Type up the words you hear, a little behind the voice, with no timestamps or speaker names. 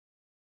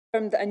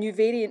That a new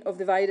variant of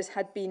the virus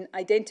had been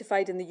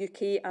identified in the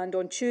UK, and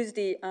on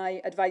Tuesday I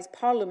advised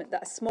Parliament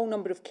that a small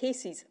number of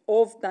cases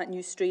of that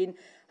new strain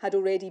had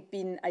already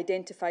been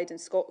identified in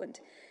Scotland.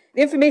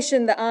 The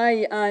information that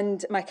I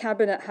and my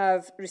Cabinet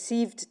have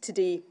received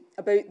today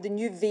about the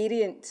new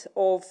variant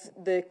of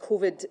the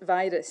COVID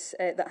virus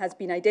that has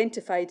been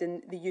identified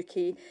in the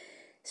UK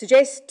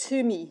suggests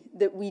to me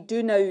that we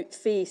do now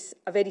face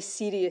a very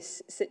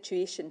serious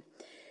situation.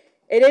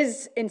 It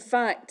is, in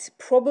fact,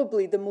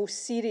 probably the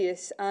most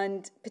serious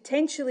and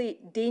potentially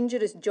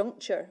dangerous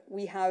juncture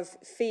we have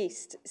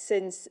faced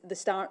since the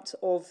start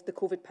of the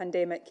COVID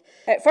pandemic.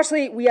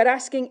 Firstly, we are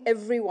asking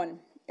everyone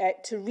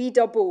to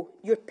redouble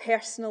your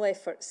personal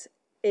efforts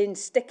in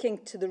sticking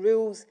to the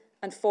rules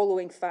and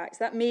following facts.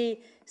 That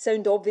may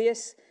sound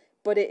obvious,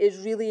 but it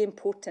is really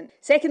important.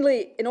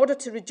 Secondly, in order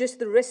to reduce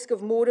the risk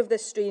of more of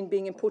this strain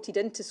being imported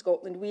into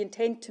Scotland, we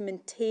intend to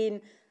maintain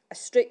a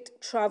strict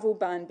travel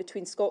ban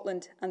between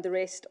Scotland and the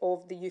rest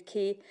of the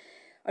UK.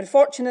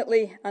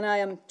 Unfortunately, and I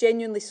am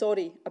genuinely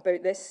sorry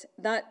about this,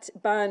 that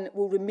ban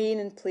will remain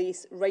in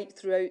place right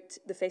throughout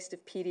the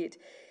festive period.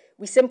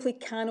 We simply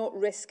cannot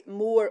risk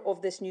more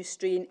of this new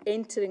strain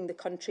entering the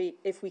country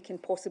if we can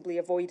possibly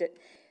avoid it.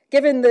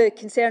 Given the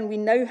concern we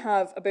now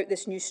have about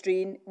this new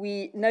strain,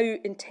 we now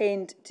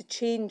intend to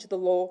change the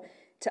law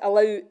to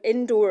allow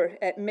indoor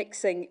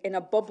mixing in a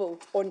bubble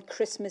on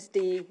Christmas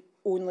Day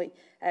only,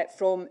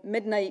 from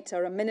midnight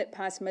or a minute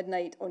past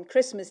midnight on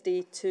Christmas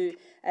Day to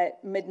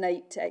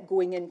midnight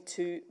going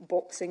into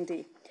Boxing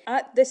Day.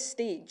 At this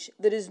stage,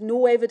 there is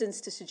no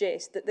evidence to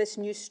suggest that this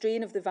new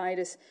strain of the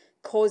virus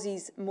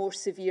causes more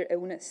severe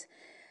illness.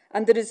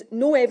 And there is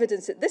no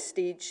evidence at this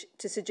stage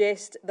to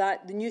suggest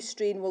that the new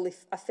strain will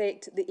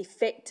affect the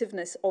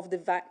effectiveness of the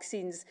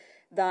vaccines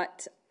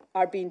that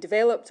are being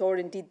developed, or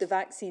indeed the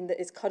vaccine that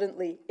is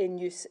currently in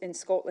use in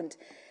Scotland.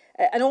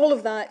 And all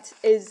of that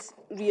is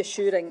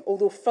reassuring,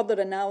 although further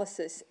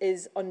analysis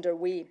is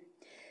underway.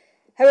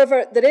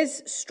 However, there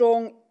is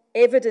strong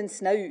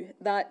evidence now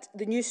that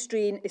the new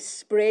strain is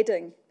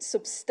spreading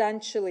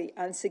substantially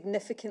and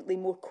significantly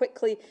more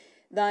quickly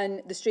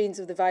than the strains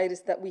of the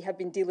virus that we have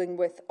been dealing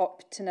with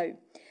up to now.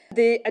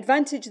 The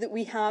advantage that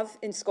we have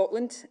in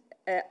Scotland,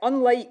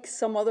 unlike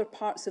some other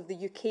parts of the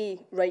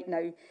UK right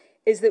now,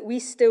 is that we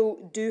still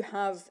do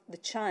have the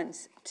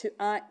chance to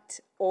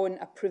act on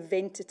a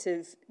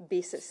preventative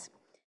basis.